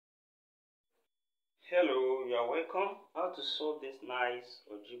Hello, you are welcome. How to solve this nice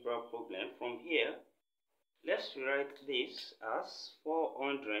algebra problem. From here, let's write this as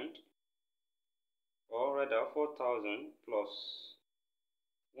 400 or rather 4000 plus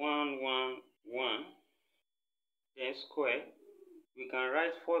 111 then square. We can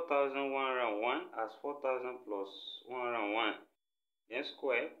write 4101 as 4000 plus 101 then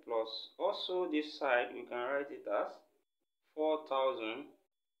square, plus also this side we can write it as 4000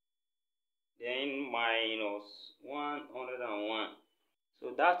 then minus 101.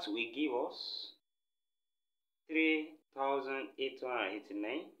 So that will give us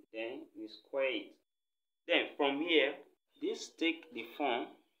 3889. Then we square it. Then from here, this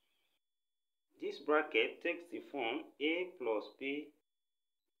bracket takes the form a plus b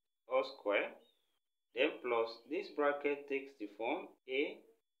all square. Then plus this bracket takes the form a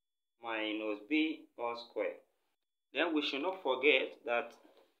minus b all square. Then we should not forget that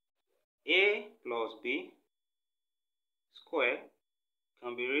a plus b square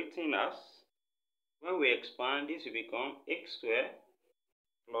can be written as, when we expand, this will become x squared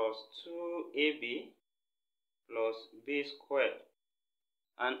plus 2ab plus b squared.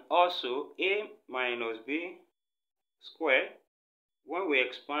 And also a minus b squared, when we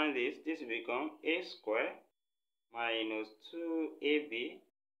expand this, this will become a squared minus 2ab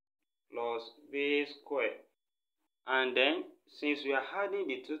plus b squared. And then since we are adding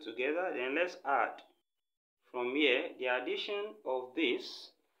the two together, then let's add. From here, the addition of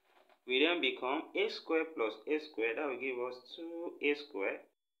this will then become a squared plus a squared. That will give us 2a squared.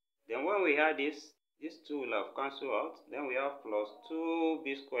 Then when we add this, these two will have cancelled out. Then we have plus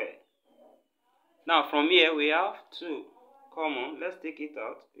 2b squared. Now from here we have 2 common. Let's take it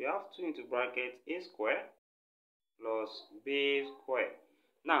out. We have 2 into bracket a squared plus b squared.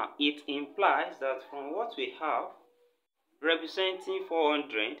 Now it implies that from what we have representing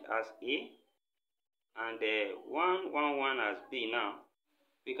 400 as a and 111 as b, now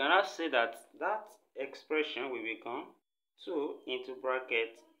we can now say that that expression will become 2 into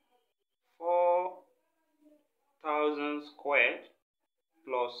bracket 4000 squared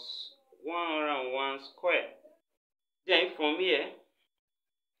plus 101 squared. Then from here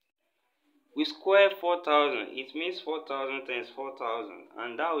we square 4000. It means 4000 times 4000,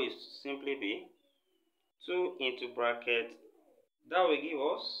 and that will simply be 2 into bracket. That will give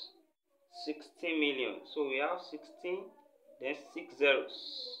us 16 million. So we have 16, then 6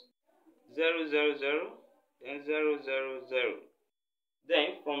 zeros, 0, 0, 0, then 0, 0, 0.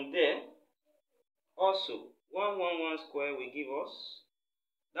 Then from there, also 111 square will give us,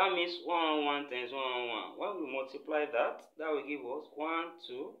 that means 111 times 111. When we multiply that, that will give us 1,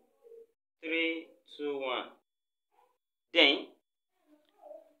 2, 3, 2, 1. Then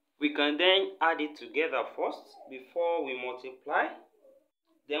we can then add it together first before we multiply.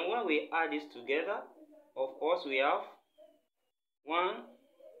 Then when we add this together, of course we have 1,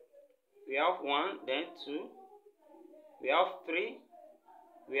 then 2, we have 3,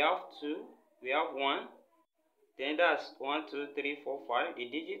 we have 2, we have 1, then that's 1, 2, 3, 4, 5, the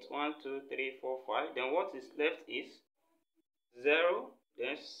digits 1, 2, 3, 4, 5, then what is left is 0,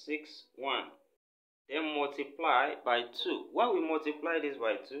 then 6, 1, then multiply by 2. When we multiply this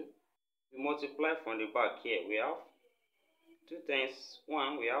by 2, we multiply from the back here. We have 2 times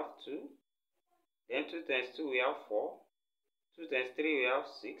 1, we have 2, then 2 times 2, we have 4, 2 times 3, we have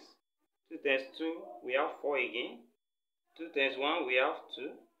 6, 2 times 2, we have 4 again, 2 times 1, we have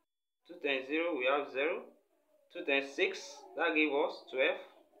 2, 2 times 0, we have 0, 2 times 6, that gives us 12,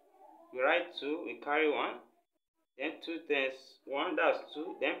 we write 2, we carry 1, then 2 times 1, that's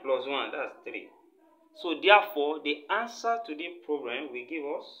 2, then plus 1, that's 3. So therefore, the answer to the problem will give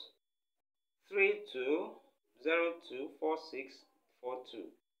us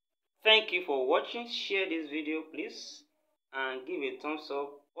 32024642. Thank you for watching. Share this video please and give a thumbs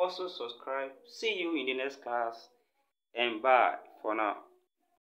up. Also subscribe. See you in the next class, and bye for now.